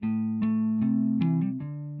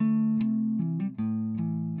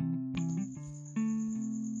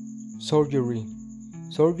Surgery.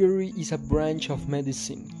 Surgery is a branch of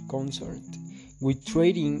medicine concerned with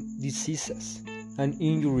treating diseases and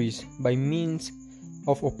injuries by means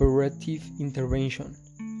of operative intervention,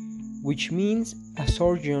 which means a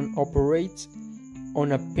surgeon operates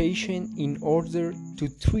on a patient in order to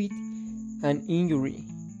treat an injury,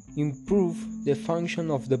 improve the function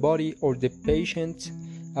of the body or the patient's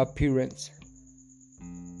appearance.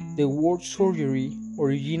 The word surgery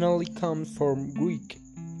originally comes from Greek,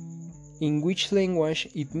 in which language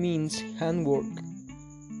it means handwork.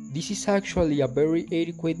 This is actually a very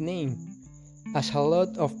adequate name, as a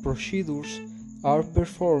lot of procedures are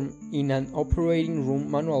performed in an operating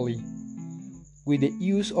room manually, with the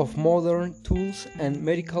use of modern tools and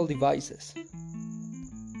medical devices.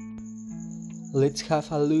 Let's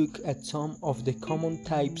have a look at some of the common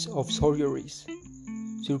types of surgeries.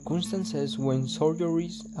 Circumstances when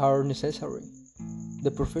surgeries are necessary, the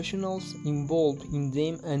professionals involved in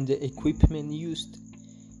them and the equipment used.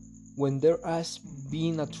 When there has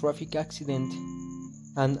been a traffic accident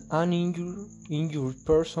and an injured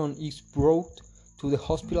person is brought to the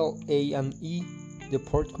hospital A&E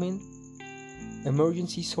department,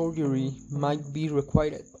 emergency surgery might be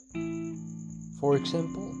required. For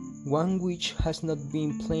example, one which has not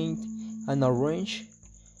been planned and arranged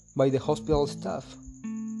by the hospital staff.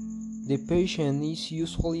 The patient is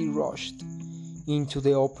usually rushed into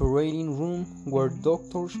the operating room where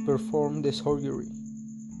doctors perform the surgery.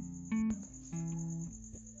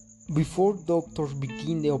 Before doctors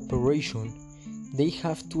begin the operation, they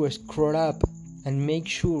have to scrub up and make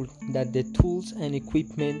sure that the tools and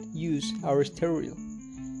equipment used are sterile.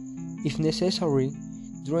 If necessary,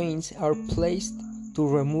 drains are placed to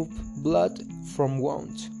remove blood from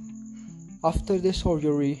wounds. After the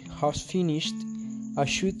surgery has finished, a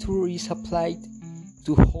suture is applied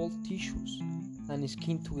to hold tissues and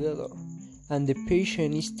skin together, and the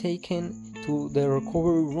patient is taken to the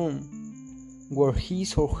recovery room, where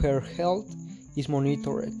his or her health is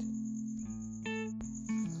monitored.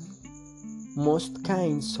 Most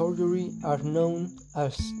kinds of surgery are known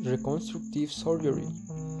as reconstructive surgery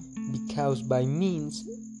because by means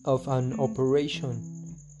of an operation,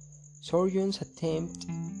 surgeons attempt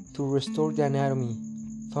to restore the anatomy,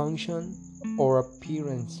 function, or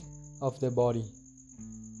appearance of the body.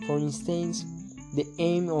 For instance, the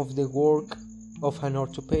aim of the work of an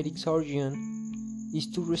orthopedic surgeon is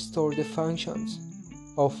to restore the functions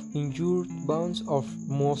of injured bones or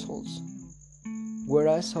muscles,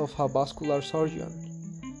 whereas of a vascular surgeon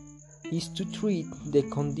is to treat the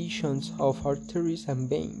conditions of arteries and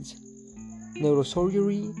veins.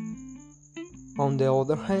 Neurosurgery, on the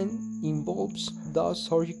other hand, involves those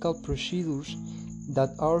surgical procedures that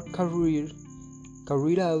are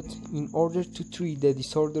carried out in order to treat the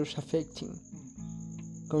disorders affecting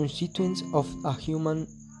constituents of a human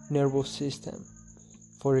nervous system,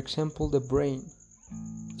 for example the brain,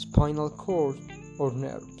 spinal cord, or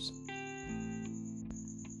nerves.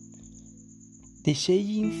 The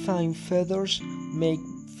saying fine feathers make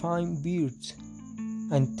fine beards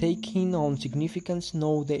and taking on significance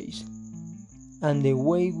nowadays, and the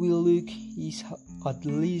way we look is at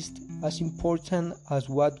least as important as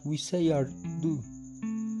what we say or do.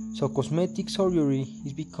 So cosmetic surgery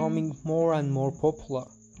is becoming more and more popular.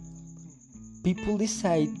 People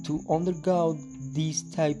decide to undergo this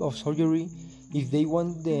type of surgery if they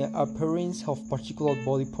want the appearance of particular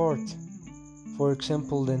body parts, for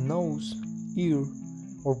example the nose, ear,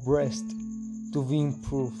 or breast, to be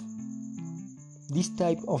improved. This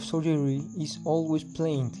type of surgery is always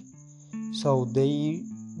planned, so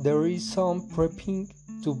there is some prepping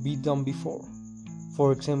to be done before.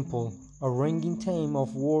 For example, arranging time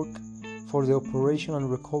of work for the operation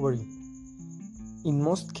and recovery. In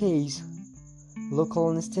most cases,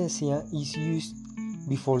 local anesthesia is used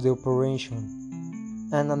before the operation.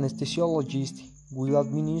 An anesthesiologist will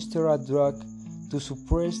administer a drug to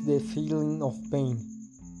suppress the feeling of pain.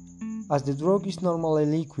 As the drug is normally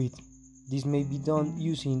liquid, this may be done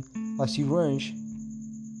using a syringe.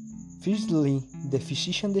 Firstly, the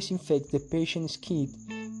physician disinfects the patient's skin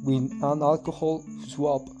with an alcohol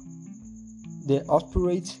swab. Then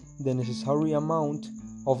aspirates the necessary amount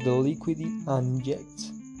of the liquid and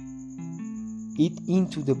injects it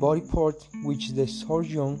into the body part which the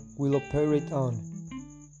surgeon will operate on.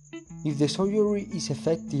 If the surgery is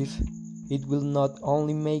effective, it will not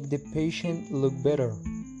only make the patient look better,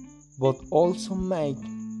 but also might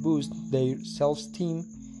boost their self-esteem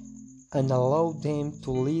and allow them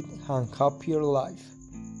to lead a happier life.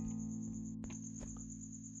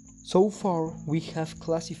 So far, we have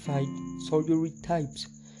classified surgery types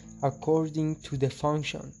according to the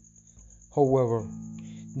function. However,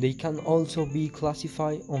 They can also be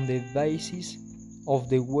classified on the basis of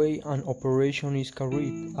the way an operation is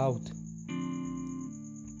carried out.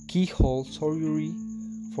 Keyhole surgery,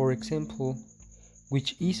 for example,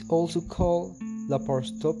 which is also called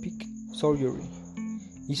laparoscopic surgery,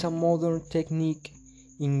 is a modern technique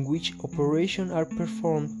in which operations are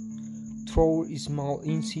performed through small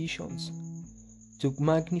incisions to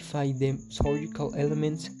magnify the surgical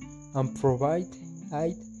elements and provide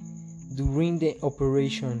aid during the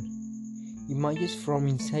operation. Images from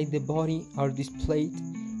inside the body are displayed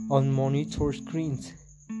on monitor screens.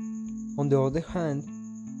 On the other hand,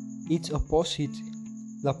 its opposite,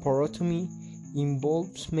 laparotomy,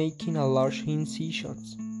 involves making a large incision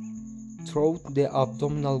through the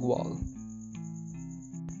abdominal wall.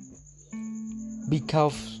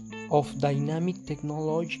 Because of dynamic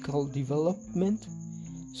technological development,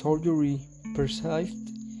 surgery, perceived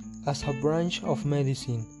as a branch of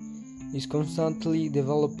medicine, is constantly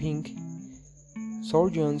developing.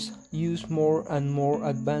 Surgeons use more and more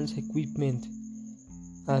advanced equipment,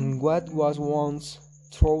 and what was once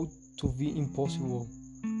thought to be impossible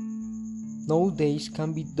nowadays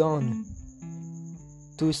can be done.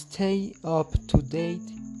 To stay up to date,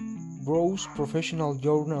 browse professional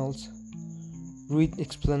journals, read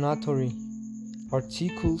explanatory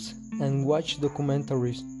articles, and watch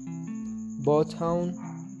documentaries, both on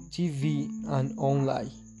TV and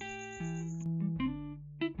online.